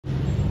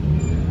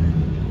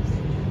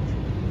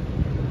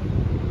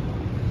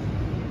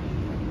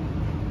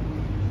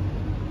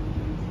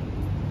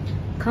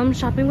come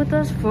shopping with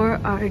us for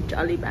our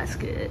jolly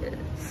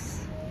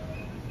baskets.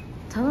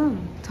 Tell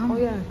them. Oh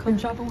yeah, come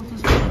shopping with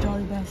us for our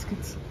jolly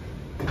baskets.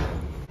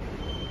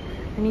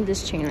 I need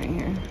this chain right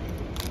here.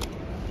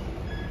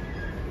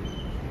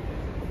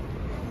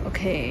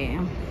 Okay.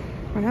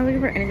 We're not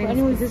looking for anything. But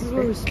anyways, this is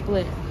where we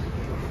split.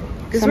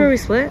 This is where we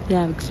split?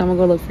 Yeah, because I'm gonna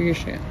go look for your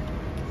shit.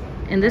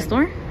 In this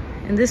store?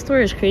 In this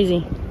store is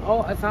crazy.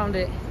 Oh, I found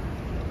it.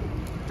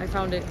 I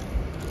found it.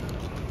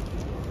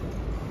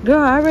 Girl,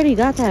 I already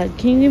got that.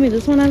 Can you give me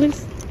this one at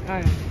least?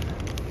 Alright.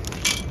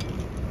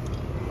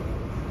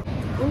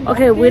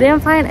 Okay, we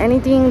didn't find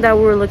anything that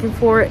we were looking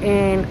for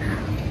in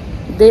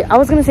I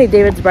was gonna say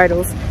David's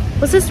Bridals.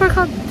 What's this store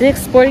called?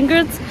 Dick's Sporting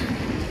Goods?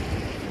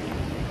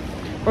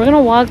 We're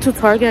gonna walk to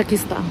Target. Aquí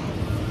está.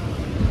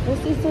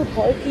 What's this still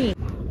parking?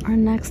 Our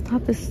next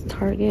stop is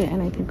Target,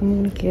 and I think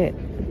I'm gonna get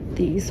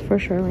these for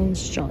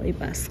Charlene's jolly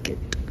basket.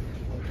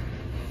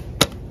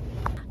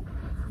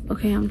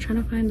 Okay, I'm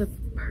trying to find the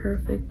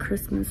perfect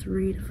Christmas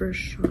wreath for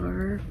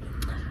Char.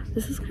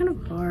 This is kind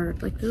of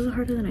hard. Like, this is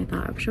harder than I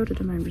thought. I showed it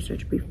to my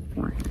research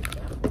beforehand.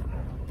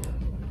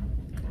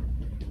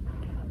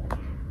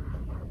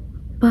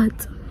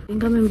 But I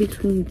think I'm in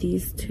between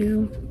these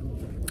two.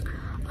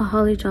 A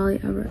Holly Jolly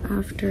Ever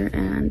After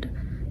and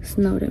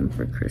Snowden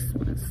for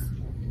Christmas.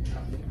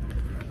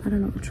 I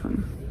don't know which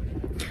one.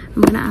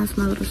 I'm gonna ask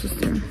my little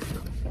sister.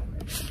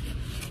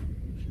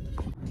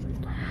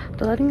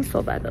 The lighting is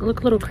so bad. It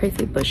looked a little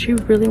crazy, but she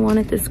really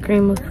wanted this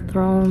Game of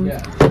Thrones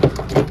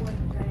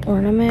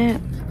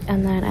ornament.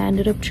 And then I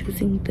ended up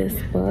choosing this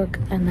book,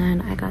 and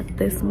then I got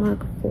this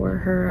mug for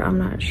her. I'm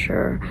not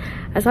sure.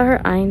 I saw her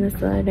eyeing this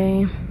the other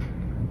day.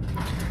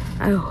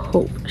 I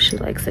hope she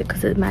likes it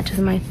because it matches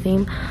my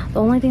theme. The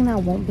only thing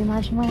that won't be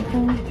matching my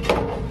theme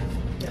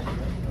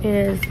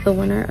is the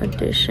winter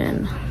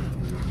edition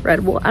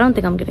Red Bull. I don't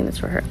think I'm getting this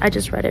for her. I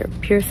just read it.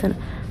 Pear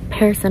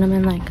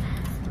cinnamon. Like,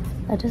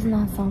 that does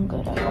not sound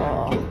good at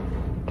all.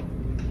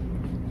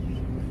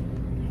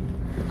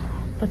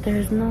 But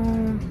there's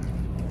no...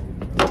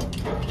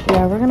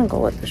 Yeah, we're gonna go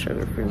with the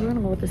sugar free. We're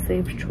gonna go with the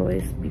safe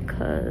choice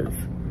because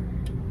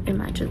it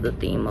matches the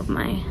theme of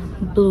my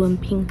blue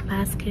and pink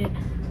basket.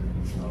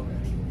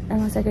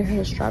 Unless I get her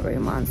the strawberry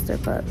monster,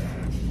 but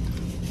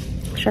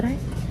should I?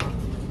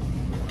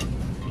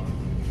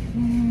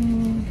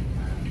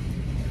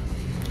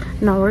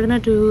 No, we're gonna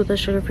do the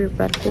sugar-free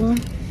Red Bull,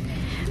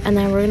 and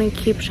then we're gonna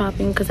keep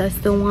shopping because I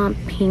still want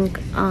pink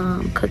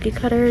cookie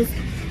cutters,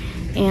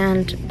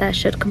 and that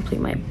should complete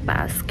my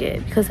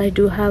basket because I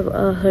do have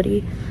a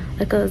hoodie,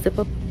 like a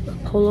zip-up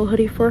polo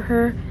hoodie for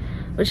her,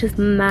 which is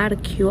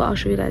mad cute. I'll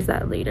show you guys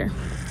that later.